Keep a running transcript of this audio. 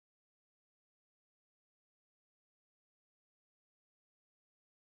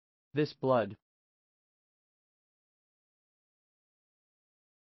This blood.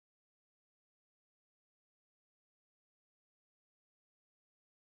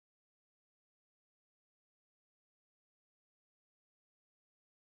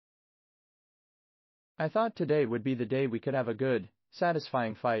 I thought today would be the day we could have a good,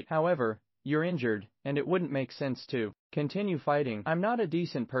 satisfying fight. However, you're injured, and it wouldn't make sense to continue fighting. I'm not a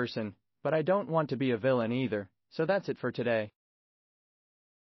decent person, but I don't want to be a villain either, so that's it for today.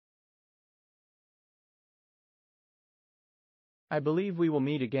 I believe we will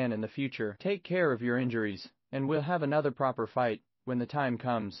meet again in the future. Take care of your injuries, and we'll have another proper fight when the time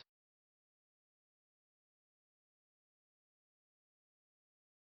comes.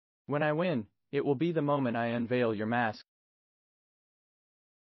 When I win, it will be the moment I unveil your mask.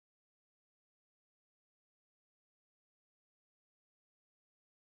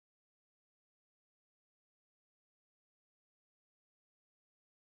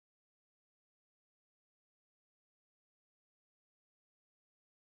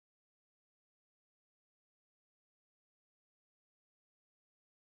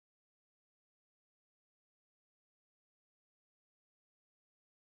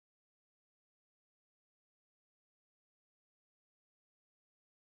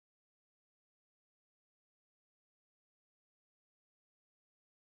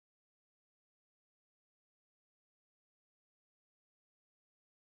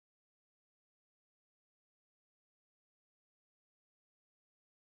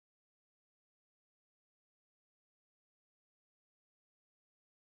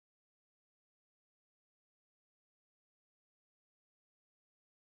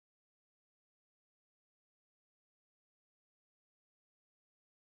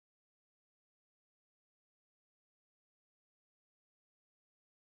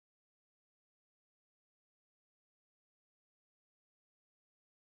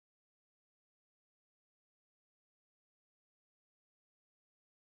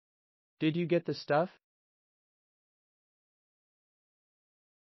 Did you get the stuff?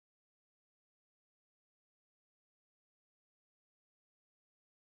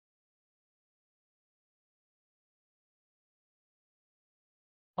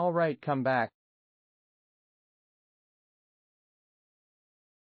 All right, come back.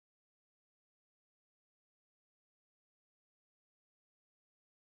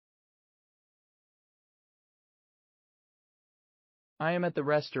 I am at the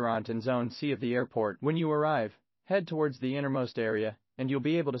restaurant in Zone C of the airport. When you arrive, head towards the innermost area, and you'll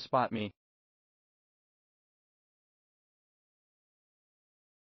be able to spot me.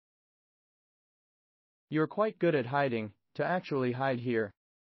 You're quite good at hiding, to actually hide here.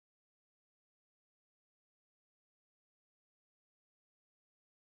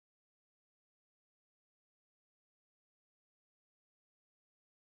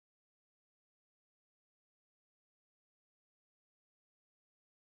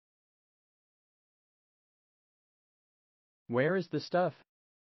 Where is the stuff?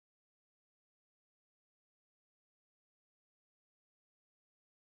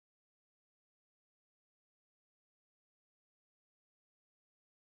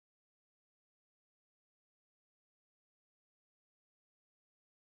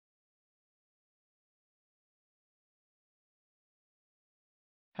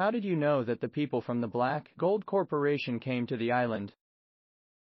 How did you know that the people from the Black Gold Corporation came to the island?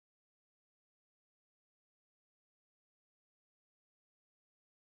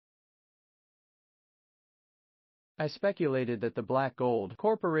 I speculated that the Black Gold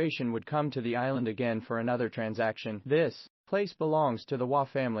Corporation would come to the island again for another transaction. This place belongs to the Wa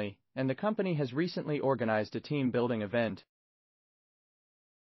family, and the company has recently organized a team-building event.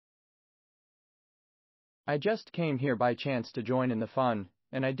 I just came here by chance to join in the fun,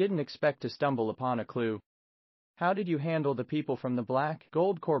 and I didn't expect to stumble upon a clue. How did you handle the people from the Black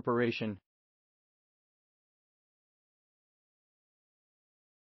Gold Corporation?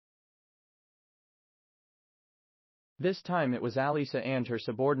 This time it was Alisa and her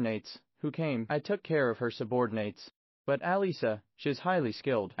subordinates who came. I took care of her subordinates. But Alisa, she's highly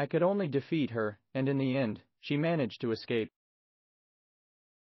skilled. I could only defeat her, and in the end, she managed to escape.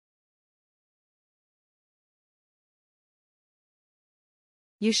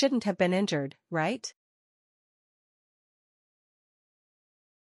 You shouldn't have been injured, right?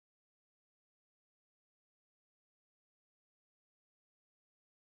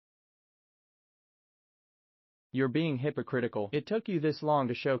 You're being hypocritical. It took you this long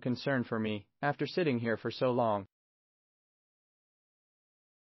to show concern for me, after sitting here for so long.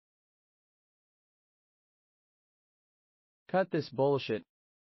 Cut this bullshit.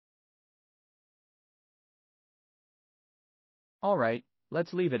 Alright,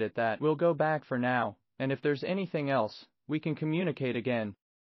 let's leave it at that. We'll go back for now, and if there's anything else, we can communicate again.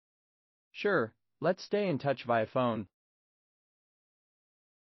 Sure, let's stay in touch via phone.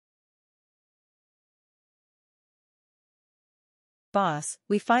 Boss,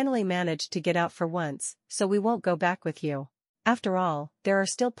 we finally managed to get out for once, so we won't go back with you. After all, there are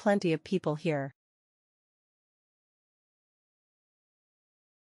still plenty of people here.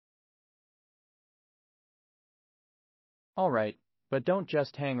 Alright, but don't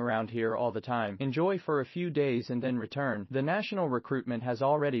just hang around here all the time. Enjoy for a few days and then return. The national recruitment has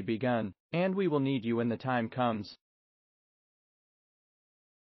already begun, and we will need you when the time comes.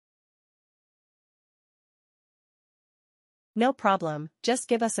 No problem, just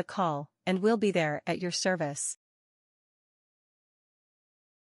give us a call, and we'll be there at your service.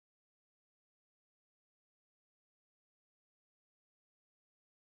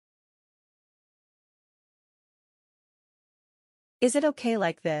 Is it okay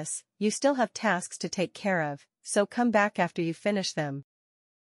like this? You still have tasks to take care of, so come back after you finish them.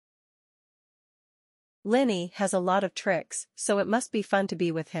 Lin Yi has a lot of tricks, so it must be fun to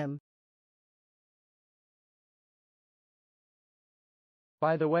be with him.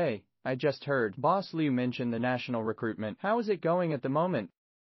 By the way, I just heard Boss Liu mention the national recruitment. How is it going at the moment?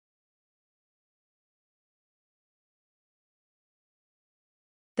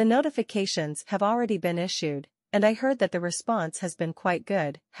 The notifications have already been issued, and I heard that the response has been quite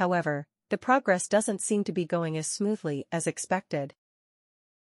good. However, the progress doesn't seem to be going as smoothly as expected.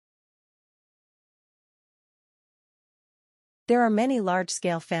 There are many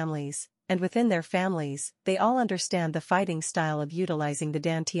large-scale families, and within their families, they all understand the fighting style of utilizing the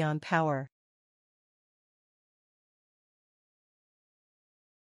Dantian power.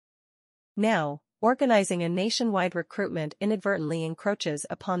 Now, organizing a nationwide recruitment inadvertently encroaches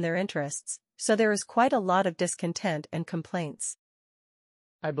upon their interests, so there is quite a lot of discontent and complaints.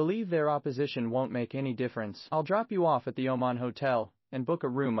 I believe their opposition won't make any difference. I'll drop you off at the Oman Hotel, and book a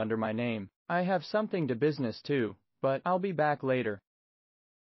room under my name. I have something to business too, but I'll be back later.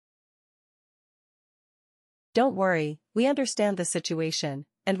 Don't worry, we understand the situation,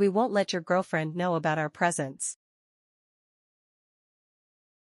 and we won't let your girlfriend know about our presence.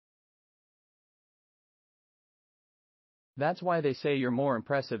 That's why they say you're more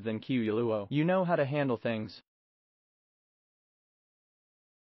impressive than Q Yuluo. You know how to handle things.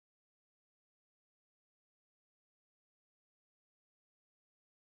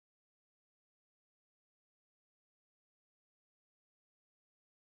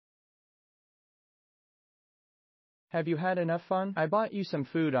 Have you had enough fun? I bought you some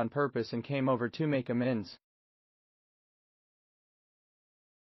food on purpose and came over to make amends.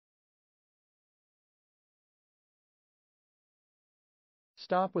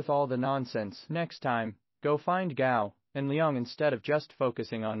 Stop with all the nonsense. Next time, go find Gao and Liang instead of just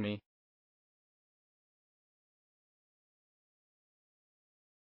focusing on me.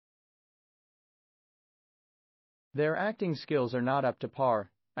 Their acting skills are not up to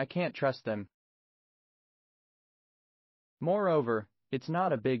par. I can't trust them. Moreover, it's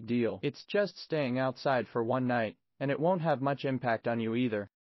not a big deal. It's just staying outside for one night, and it won't have much impact on you either.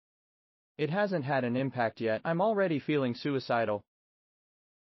 It hasn't had an impact yet. I'm already feeling suicidal.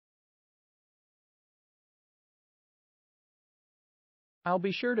 I'll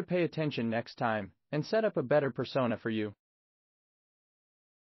be sure to pay attention next time, and set up a better persona for you.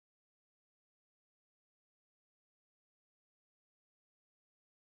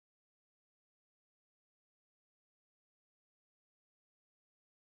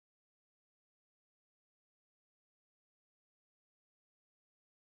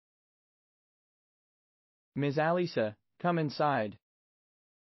 Ms. Alisa, come inside.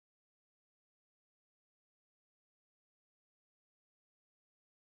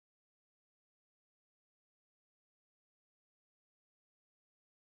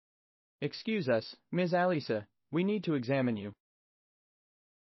 Excuse us, Ms. Alisa, we need to examine you.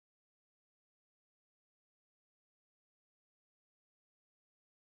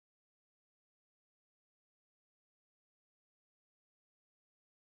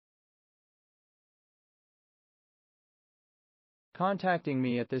 Contacting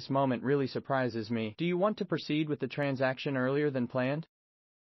me at this moment really surprises me. Do you want to proceed with the transaction earlier than planned?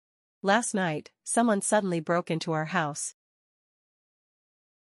 Last night, someone suddenly broke into our house,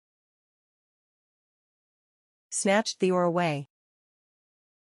 snatched the ore away.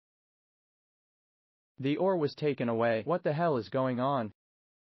 The ore was taken away. What the hell is going on?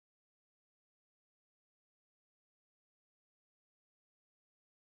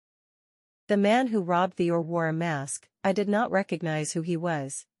 The man who robbed the ore wore a mask. I did not recognize who he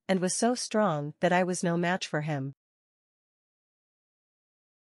was, and was so strong that I was no match for him.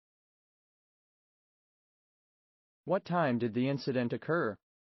 What time did the incident occur?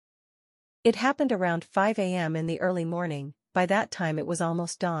 It happened around 5 a.m. in the early morning. By that time it was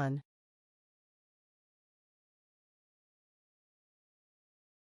almost dawn.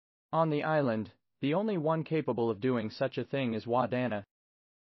 On the island, the only one capable of doing such a thing is Wadana.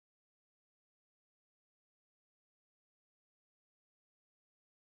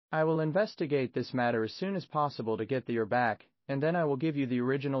 I will investigate this matter as soon as possible to get the ore back, and then I will give you the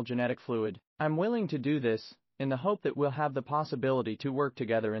original genetic fluid. I'm willing to do this, in the hope that we'll have the possibility to work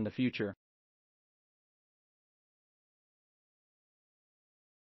together in the future.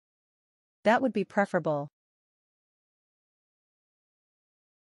 That would be preferable.